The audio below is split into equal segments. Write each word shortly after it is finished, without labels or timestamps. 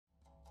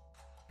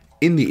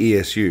In the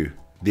ESU,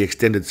 the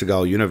extended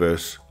Seagal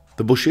universe,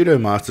 the Bushido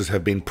masters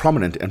have been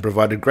prominent and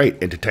provided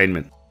great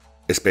entertainment.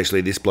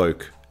 Especially this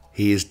bloke.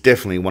 He is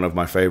definitely one of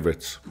my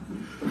favourites.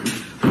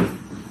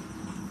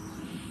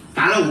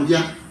 打了5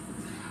鞭，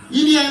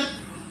一鞭、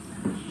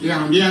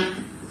2鞭、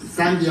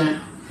3鞭、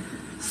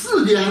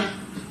4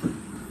鞭。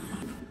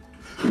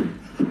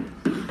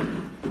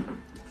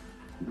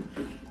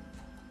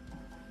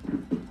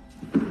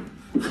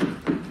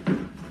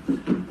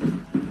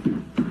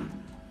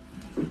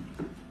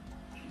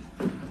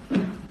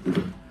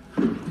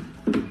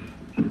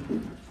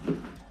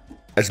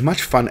As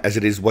much fun as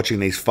it is watching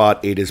these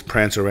fart eaters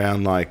prance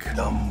around like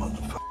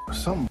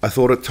I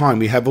thought it's time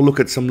we have a look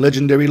at some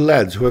legendary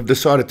lads who have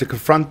decided to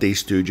confront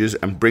these stooges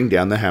and bring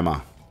down the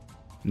hammer.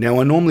 Now,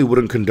 I normally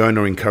wouldn't condone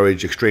or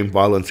encourage extreme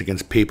violence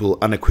against people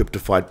unequipped to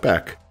fight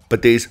back,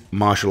 but these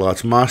martial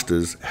arts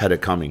masters had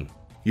it coming.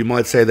 You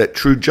might say that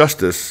true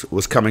justice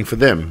was coming for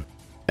them,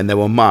 and they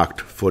were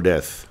marked for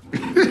death.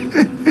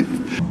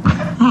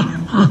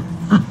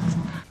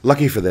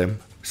 Lucky for them,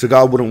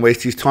 Seagal wouldn't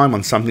waste his time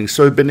on something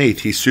so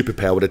beneath his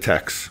superpowered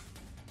attacks.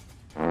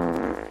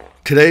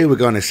 Today we're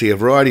going to see a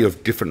variety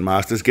of different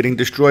masters getting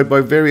destroyed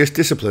by various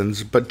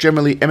disciplines, but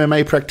generally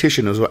MMA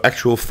practitioners or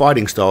actual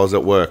fighting styles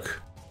at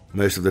work.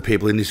 Most of the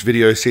people in this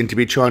video seem to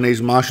be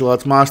Chinese martial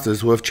arts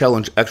masters who have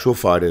challenged actual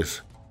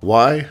fighters.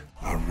 Why?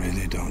 I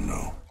really don't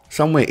know.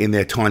 Somewhere in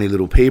their tiny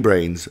little pea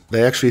brains,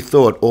 they actually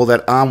thought all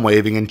that arm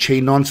waving and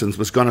chi nonsense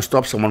was going to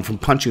stop someone from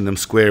punching them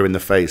square in the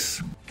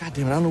face. God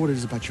damn it, I don't know what it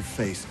is about your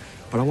face,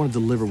 but I want to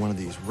deliver one of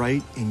these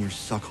right in your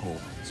suck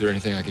hole. Is there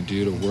anything I can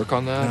do to work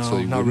on that?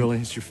 No, not really,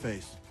 it's your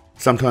face.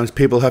 Sometimes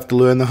people have to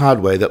learn the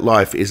hard way that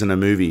life isn't a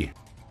movie.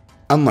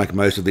 Unlike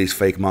most of these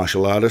fake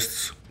martial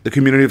artists, the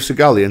community of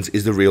Seagalians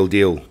is the real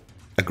deal.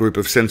 A group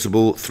of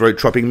sensible,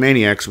 throat-chopping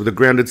maniacs with a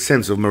grounded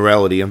sense of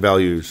morality and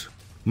values.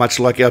 Much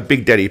like our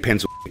Big Daddy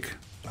pencil dick.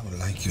 I would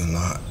like you a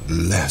lot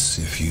less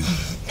if you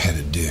had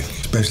a dick,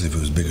 especially if it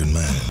was bigger than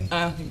mine.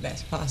 I don't think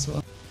that's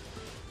possible.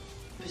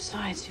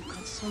 Besides, you've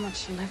got so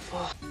much to live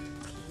for.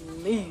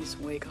 Please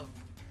wake up.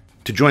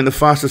 To join the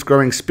fastest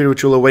growing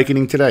spiritual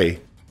awakening today,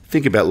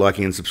 think about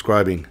liking and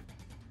subscribing.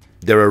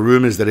 There are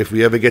rumours that if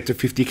we ever get to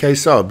 50k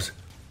subs,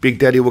 Big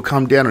Daddy will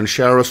come down and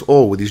shower us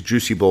all with his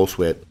juicy ball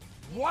sweat.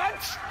 What?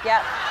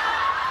 Yep.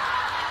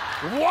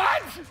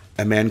 What?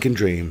 A man can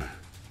dream.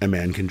 A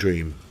man can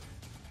dream.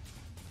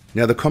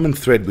 Now, the common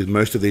thread with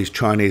most of these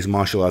Chinese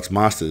martial arts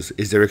masters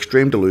is their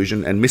extreme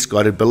delusion and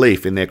misguided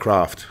belief in their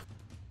craft.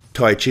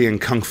 Tai Chi and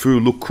Kung Fu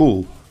look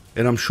cool,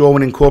 and I'm sure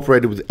when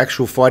incorporated with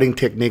actual fighting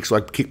techniques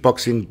like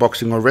kickboxing,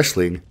 boxing or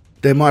wrestling,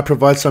 they might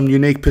provide some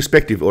unique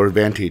perspective or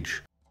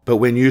advantage. But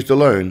when used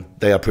alone,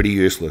 they are pretty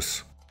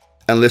useless.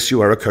 Unless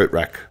you are a coat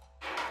rack.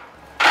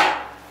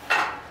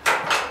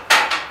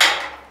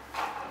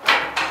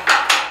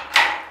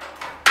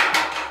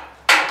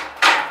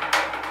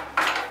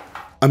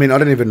 I mean, I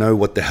don't even know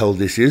what the hell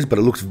this is, but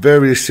it looks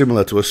very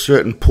similar to a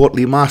certain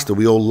portly master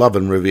we all love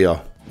and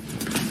revere.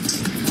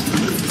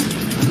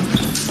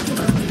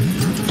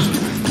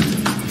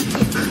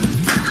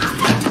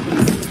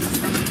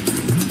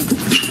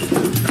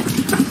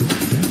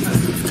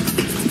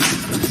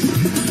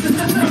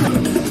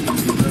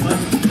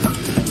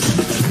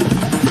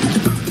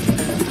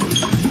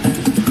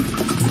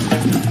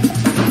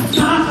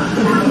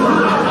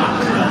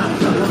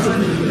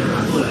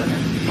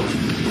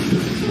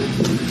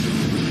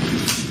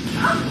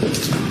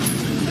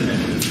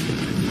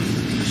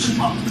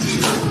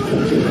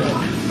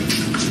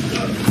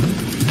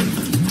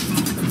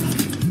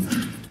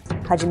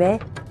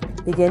 Hajime,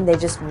 begin, they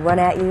just run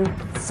at you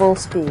full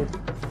speed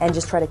and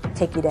just try to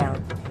take you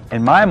down.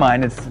 In my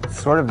mind, it's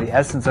sort of the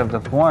essence of the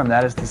form.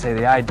 That is to say,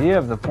 the idea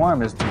of the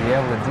form is to be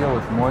able to deal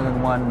with more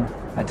than one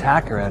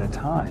attacker at a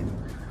time.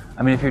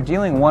 I mean, if you're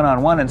dealing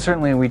one-on-one, and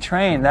certainly we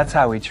train, that's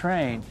how we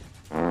train.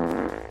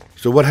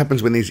 So what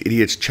happens when these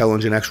idiots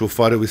challenge an actual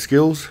fighter with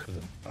skills?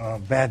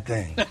 Bad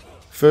thing.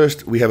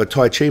 First, we have a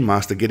Tai Chi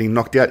master getting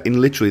knocked out in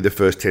literally the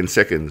first 10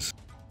 seconds.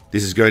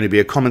 This is going to be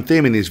a common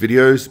theme in these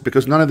videos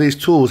because none of these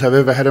tools have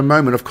ever had a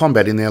moment of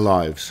combat in their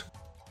lives.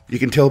 You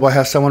can tell by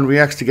how someone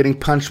reacts to getting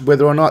punched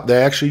whether or not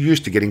they're actually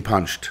used to getting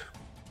punched.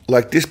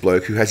 Like this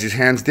bloke who has his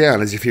hands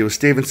down as if he was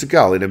Steven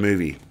Seagal in a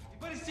movie.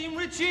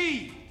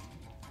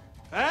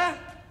 Huh?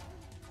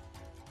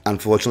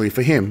 Unfortunately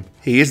for him,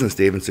 he isn't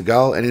Steven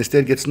Seagal and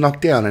instead gets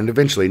knocked down and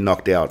eventually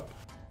knocked out.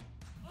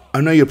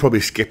 I know you're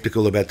probably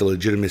skeptical about the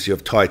legitimacy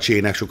of Tai Chi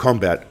in actual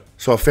combat,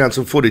 so I've found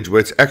some footage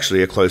where it's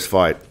actually a close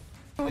fight.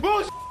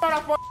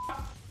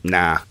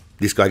 Nah,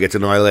 this guy gets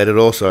annihilated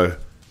also,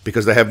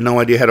 because they have no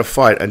idea how to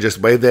fight and just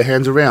wave their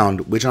hands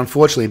around, which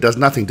unfortunately does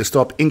nothing to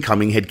stop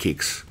incoming head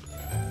kicks.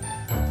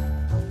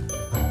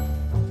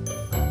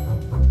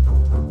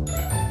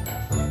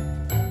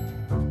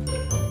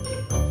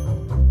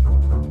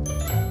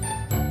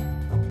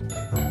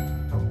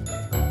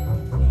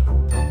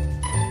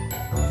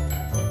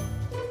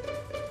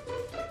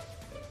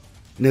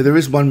 Now there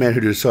is one man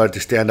who decided to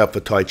stand up for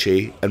Tai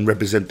Chi and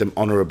represent them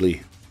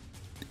honourably.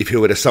 If he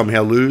were to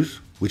somehow lose,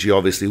 which he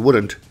obviously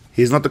wouldn't,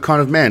 he is not the kind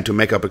of man to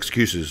make up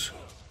excuses.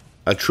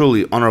 A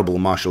truly honorable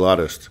martial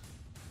artist.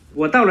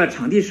 我到了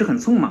场地是很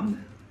匆忙的，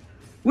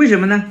为什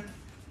么呢？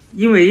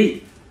因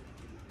为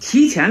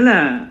提前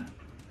了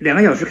2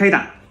个小时开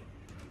打，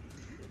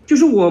就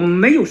是我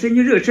没有时间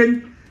去热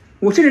身，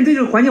我甚至对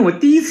这个环境我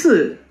第一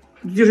次，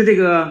就是这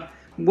个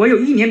我有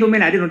1年多没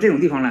来这种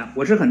地方了，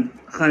我是很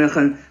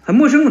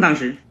陌生的当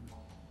时。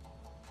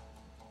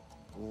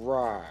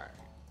Right.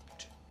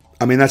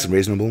 I mean, that's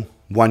reasonable.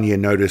 1 year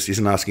notice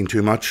isn't asking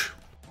too much.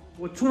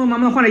 我匆匆忙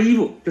忙换了衣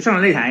服就上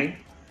了擂台，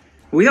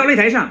我一到擂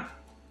台上，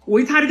我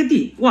一踏这个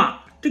地，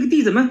哇，这个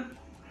地怎么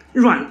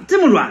这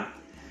么软？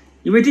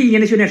因为这1年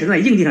的训练是在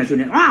硬地上训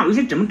练，哇，我一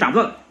下怎么找不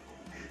到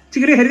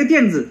这个擂台这个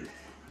垫子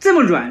这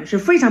么软，是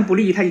非常不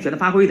利于太极拳的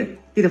发挥的，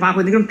力的发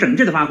挥，那种整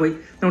劲的发挥，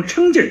那种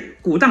撑劲儿、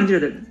鼓荡劲儿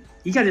的，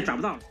一下就找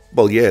不到了。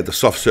Well, yeah, the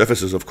soft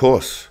surfaces, of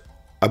course.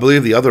 I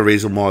believe the other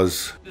reason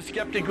was... The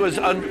skeptic was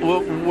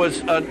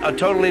a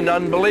totally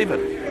non-believer.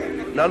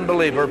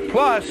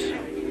 Plus,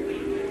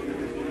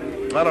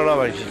 I don't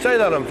know if I should say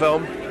that on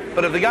film,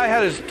 but if the guy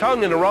had his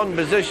tongue in the wrong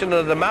position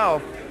of the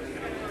mouth,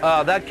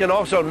 that can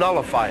also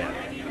nullify it.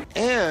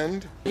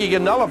 And you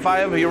can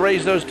nullify it if you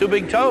raise those 2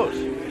 big toes.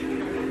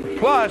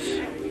 Plus,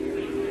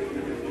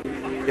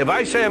 if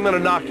I say I'm going to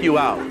knock you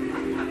out,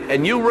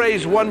 and you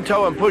raise 1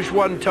 toe and push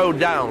 1 toe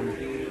down,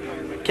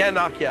 can't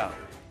knock you out.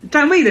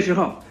 站位的时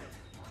候，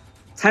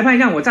裁判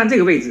让我站这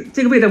个位置，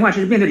这个位置的话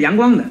是面对着阳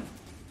光的，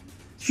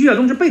徐晓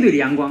东是背对着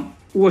阳光，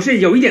我是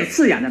有一点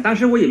刺眼的，当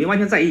时我也没完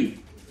全在意。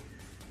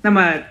那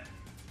么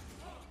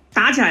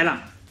打起来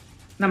了，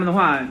那么的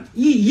话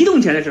移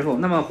动起来的时候，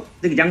那么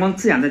这个阳光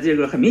刺眼的这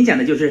个很明显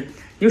的就是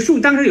因为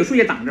当时有树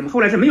叶挡着嘛，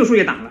后来是没有树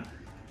叶挡了，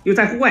又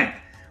在户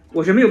外，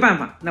我是没有办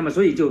法，那么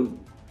所以就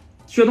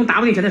徐晓东打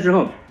我那拳的时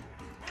候，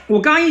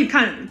我刚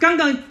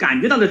刚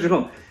感觉到的时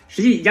候，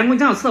实际阳光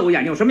正好刺到我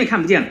眼睛，我什么也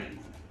看不见了，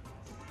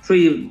所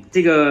以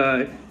这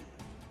个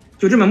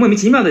就这么莫名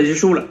其妙的就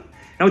输了，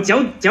然后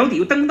脚底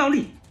又蹬不到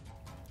力。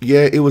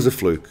Yeah, it was a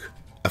fluke.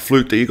 A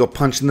fluke that you got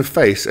punched in the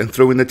face and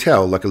threw in the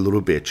towel like a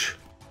little bitch.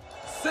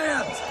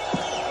 Stand!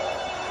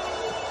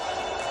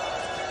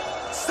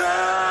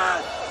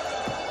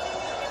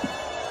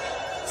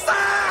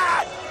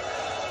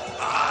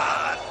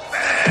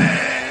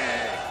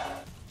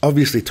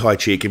 Obviously, Tai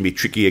Chi can be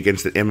tricky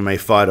against an MMA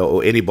fighter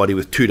or anybody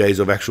with 2 days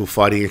of actual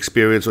fighting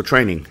experience or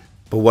training.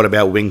 But what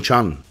about Wing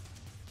Chun?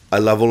 I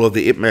love all of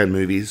the Ip Man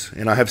movies,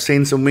 and I have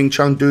seen some Wing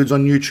Chun dudes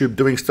on YouTube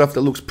doing stuff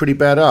that looks pretty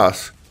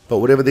badass, but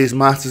whatever these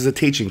masters are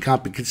teaching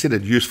can't be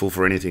considered useful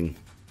for anything.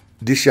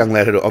 This young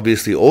lad had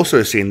obviously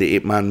also seen the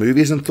Ip Man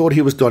movies and thought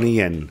he was Donnie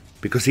Yen,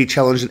 because he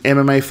challenged an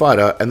MMA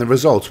fighter and the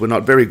results were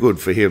not very good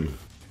for him.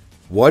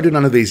 Why do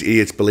none of these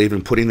idiots believe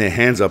in putting their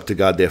hands up to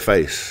guard their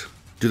face?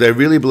 Do they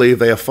really believe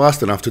they are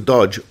fast enough to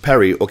dodge,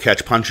 parry, or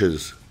catch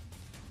punches?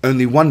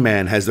 Only one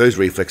man has those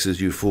reflexes,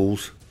 you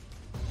fools.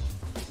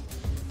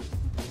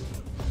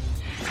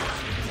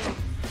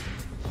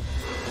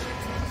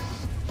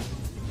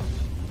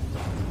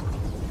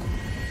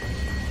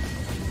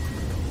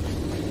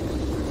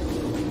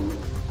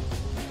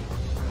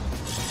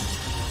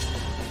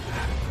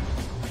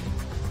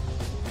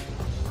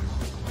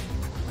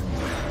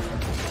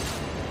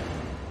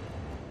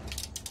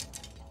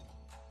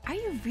 Are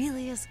you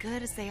really as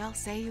good as they all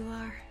say you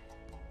are?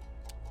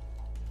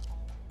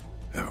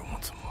 Every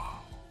once in a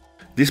while.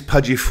 This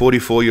pudgy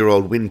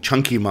 44-year-old Wing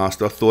Chunky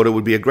master thought it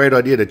would be a great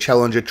idea to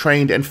challenge a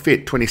trained and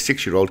fit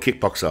 26-year-old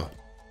kickboxer.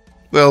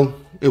 Well,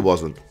 it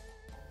wasn't.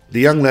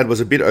 The young lad was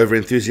a bit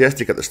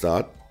over-enthusiastic at the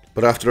start,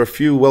 but after a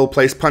few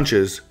well-placed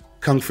punches,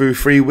 Kung Fu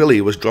Free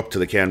Willy was dropped to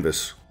the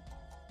canvas.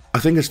 I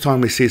think it's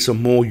time we see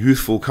some more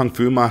youthful Kung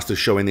Fu masters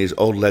showing these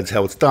old lads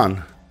how it's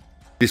done.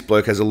 This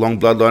bloke has a long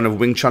bloodline of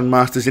Wing Chun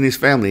masters in his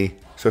family,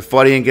 so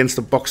fighting against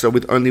a boxer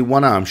with only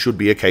one arm should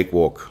be a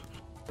cakewalk.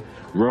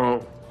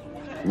 Wrong.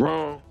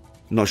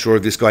 Not sure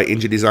if this guy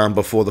injured his arm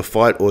before the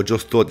fight or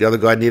just thought the other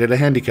guy needed a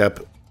handicap,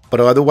 but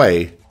either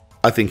way,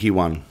 I think he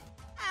won.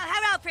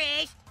 Hello,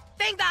 priest.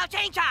 Bing bong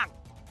ching chong.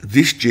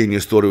 This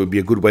genius thought it would be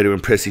a good way to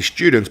impress his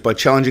students by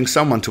challenging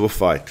someone to a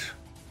fight.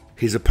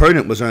 His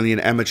opponent was only an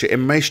amateur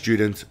MMA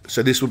student,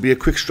 so this would be a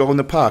quick stroll in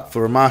the park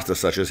for a master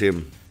such as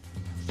him.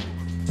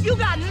 You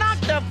got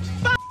knocked the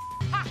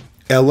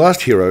Our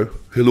last hero,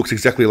 who looks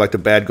exactly like the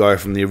bad guy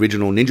from the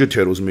original Ninja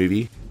Turtles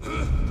movie,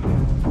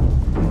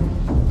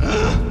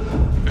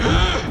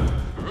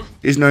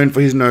 is known for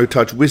his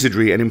no-touch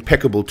wizardry and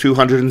impeccable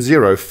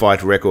 200-0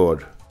 fight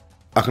record.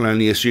 I can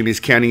only assume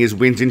he's counting his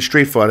wins in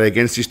Street Fighter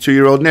against his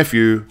 2-year-old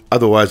nephew,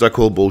 otherwise I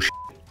call bullshit.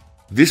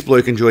 This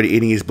bloke enjoyed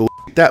eating his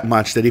bullshit that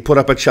much that he put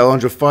up a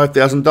challenge of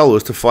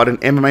 $5,000 to fight an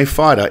MMA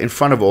fighter in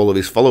front of all of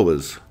his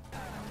followers.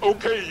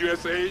 Okay,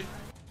 USA.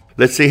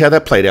 Let's see how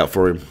that played out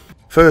for him.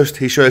 First,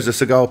 he shows the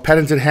Seagal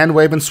patented hand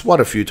wave and swat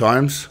a few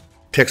times.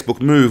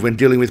 Textbook move when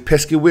dealing with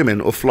pesky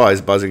women or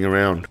flies buzzing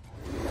around.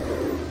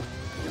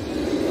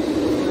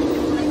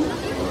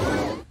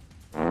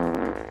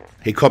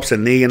 He cops a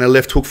knee and a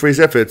left hook for his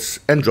efforts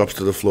and drops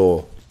to the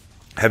floor.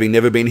 Having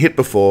never been hit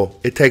before,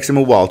 it takes him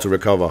a while to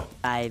recover.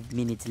 5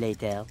 minutes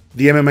later.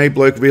 The MMA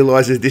bloke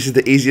realises this is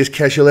the easiest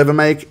cash he'll ever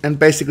make and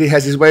basically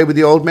has his way with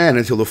the old man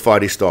until the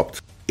fight is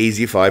stopped.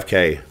 Easy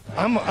 5k.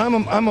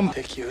 I'm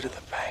take you to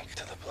the bank,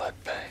 to the blood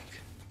bank.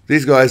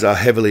 These guys are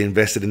heavily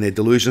invested in their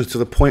delusions to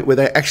the point where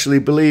they actually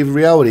believe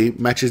reality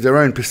matches their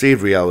own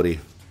perceived reality.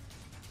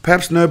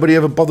 Perhaps nobody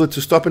ever bothered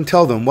to stop and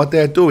tell them what they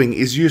are doing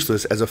is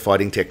useless as a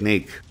fighting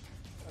technique.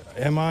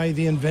 Am I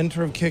the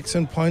inventor of kicks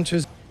and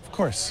punches? Of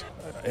course.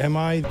 Am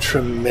I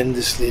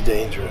tremendously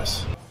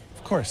dangerous?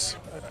 Of course.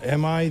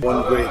 Am I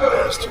one great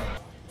master?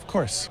 Of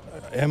course.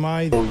 Am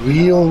I a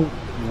real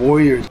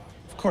warrior?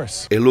 Of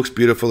course. It looks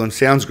beautiful and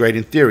sounds great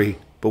in theory,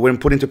 but when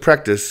put into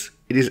practice,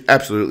 it is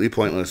absolutely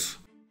pointless.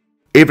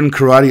 Even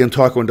karate and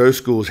taekwondo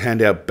schools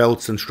hand out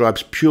belts and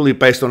stripes purely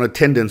based on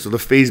attendance or the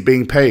fees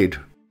being paid.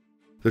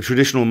 The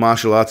traditional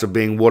martial arts are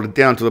being watered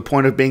down to the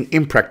point of being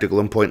impractical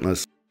and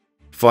pointless.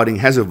 Fighting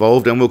has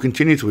evolved and will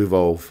continue to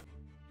evolve.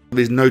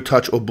 There's no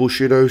touch or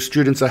Bushido.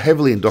 Students are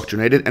heavily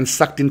indoctrinated and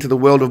sucked into the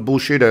world of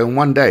Bushido, and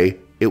one day,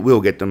 it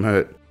will get them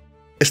hurt.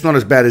 It's not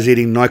as bad as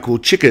eating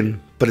NyQuil chicken,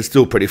 but it's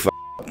still pretty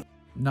f***ed.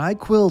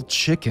 NyQuil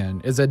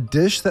chicken is a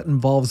dish that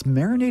involves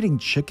marinating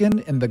chicken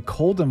in the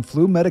cold and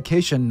flu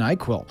medication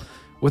NyQuil,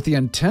 with the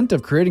intent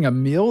of creating a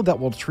meal that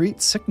will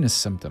treat sickness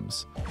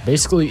symptoms.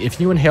 Basically,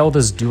 if you inhale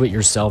this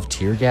do-it-yourself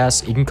tear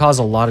gas, it can cause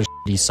a lot of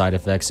shitty side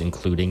effects,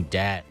 including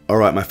death.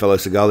 Alright my fellow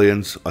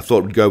Seagalians, I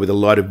thought we'd go with a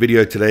lighter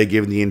video today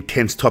given the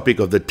intense topic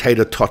of the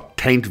Tater Tot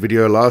Taint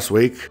video last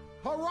week.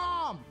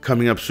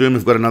 Coming up soon,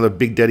 we've got another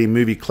Big Daddy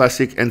movie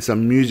classic and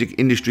some music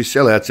industry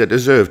sellouts that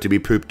deserve to be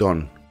pooped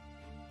on.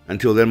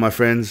 Until then my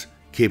friends,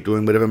 keep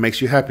doing whatever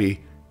makes you happy,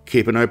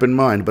 keep an open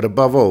mind, but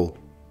above all,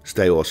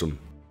 stay awesome.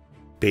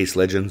 Peace,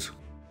 legends.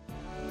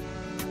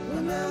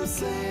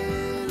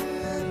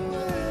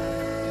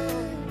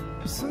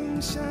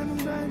 Sunshine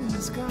bright in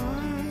the sky,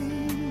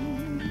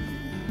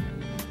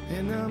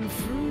 and I'm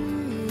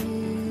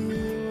free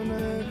when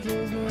I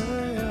close my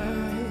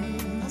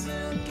eyes.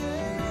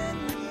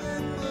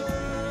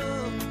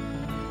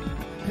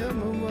 Help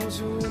me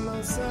wash away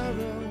my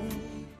sorrow.